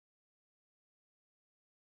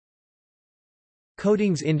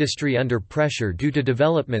Coatings industry under pressure due to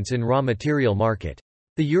developments in raw material market.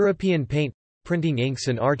 The European paint, printing inks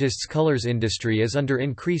and artists' colors industry is under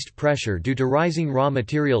increased pressure due to rising raw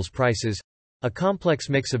materials prices, a complex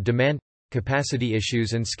mix of demand, capacity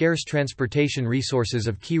issues and scarce transportation resources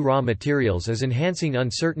of key raw materials is enhancing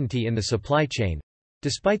uncertainty in the supply chain.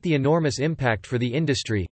 Despite the enormous impact for the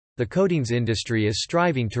industry, the coatings industry is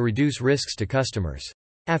striving to reduce risks to customers.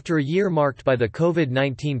 After a year marked by the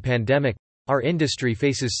COVID-19 pandemic, our industry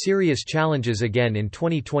faces serious challenges again in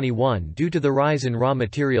 2021 due to the rise in raw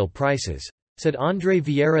material prices, said André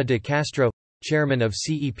Vieira de Castro, chairman of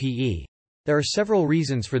CEPE. There are several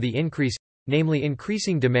reasons for the increase, namely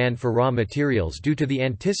increasing demand for raw materials due to the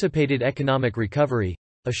anticipated economic recovery,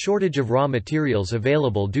 a shortage of raw materials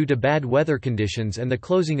available due to bad weather conditions and the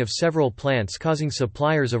closing of several plants causing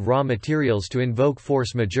suppliers of raw materials to invoke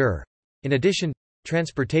force majeure. In addition,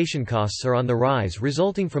 transportation costs are on the rise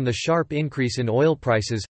resulting from the sharp increase in oil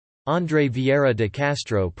prices. André Vieira de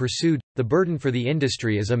Castro pursued, the burden for the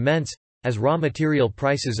industry is immense, as raw material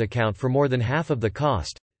prices account for more than half of the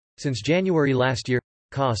cost. Since January last year,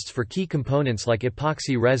 costs for key components like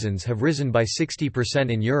epoxy resins have risen by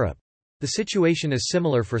 60% in Europe. The situation is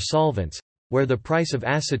similar for solvents, where the price of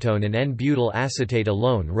acetone and N-butyl acetate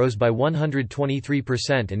alone rose by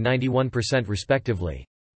 123% and 91% respectively.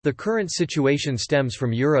 The current situation stems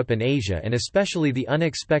from Europe and Asia and especially the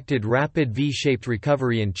unexpected rapid V-shaped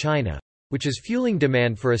recovery in China, which is fueling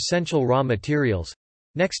demand for essential raw materials.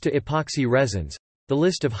 Next to epoxy resins, the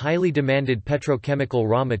list of highly demanded petrochemical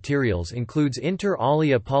raw materials includes inter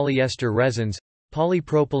alia polyester resins,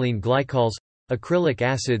 polypropylene glycols, acrylic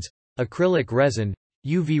acids, acrylic resin,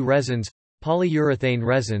 UV resins, polyurethane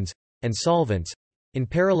resins, and solvents. In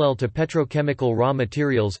parallel to petrochemical raw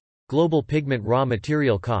materials, global pigment raw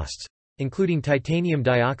material costs, including titanium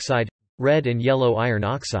dioxide, red and yellow iron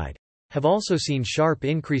oxide, have also seen sharp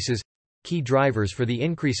increases. Key drivers for the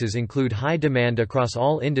increases include high demand across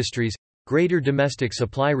all industries, greater domestic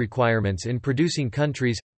supply requirements in producing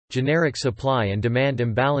countries, generic supply and demand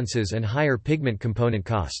imbalances and higher pigment component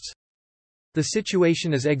costs. The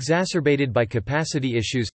situation is exacerbated by capacity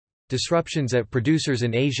issues, disruptions at producers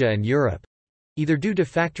in Asia and Europe, either due to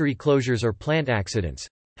factory closures or plant accidents,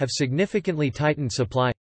 have significantly tightened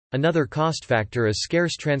supply. Another cost factor is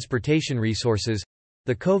scarce transportation resources.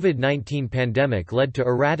 The COVID-19 pandemic led to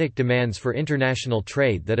erratic demands for international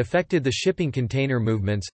trade that affected the shipping container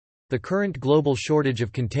movements. The current global shortage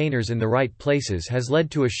of containers in the right places has led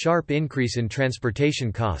to a sharp increase in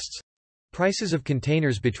transportation costs. Prices of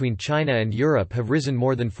containers between China and Europe have risen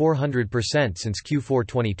more than 400% since Q4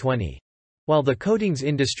 2020. While the coatings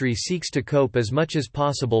industry seeks to cope as much as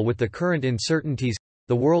possible with the current uncertainties,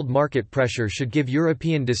 the world market pressure should give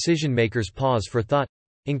European decision-makers pause for thought.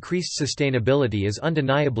 Increased sustainability is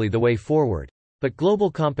undeniably the way forward, but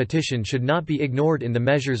global competition should not be ignored in the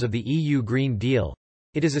measures of the EU Green Deal.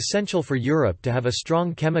 It is essential for Europe to have a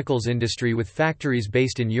strong chemicals industry with factories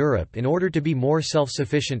based in Europe in order to be more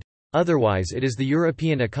self-sufficient, otherwise it is the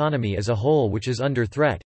European economy as a whole which is under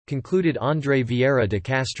threat, concluded André Vieira de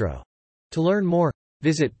Castro. To learn more,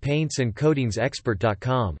 visit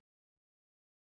paintsandcoatingsexpert.com.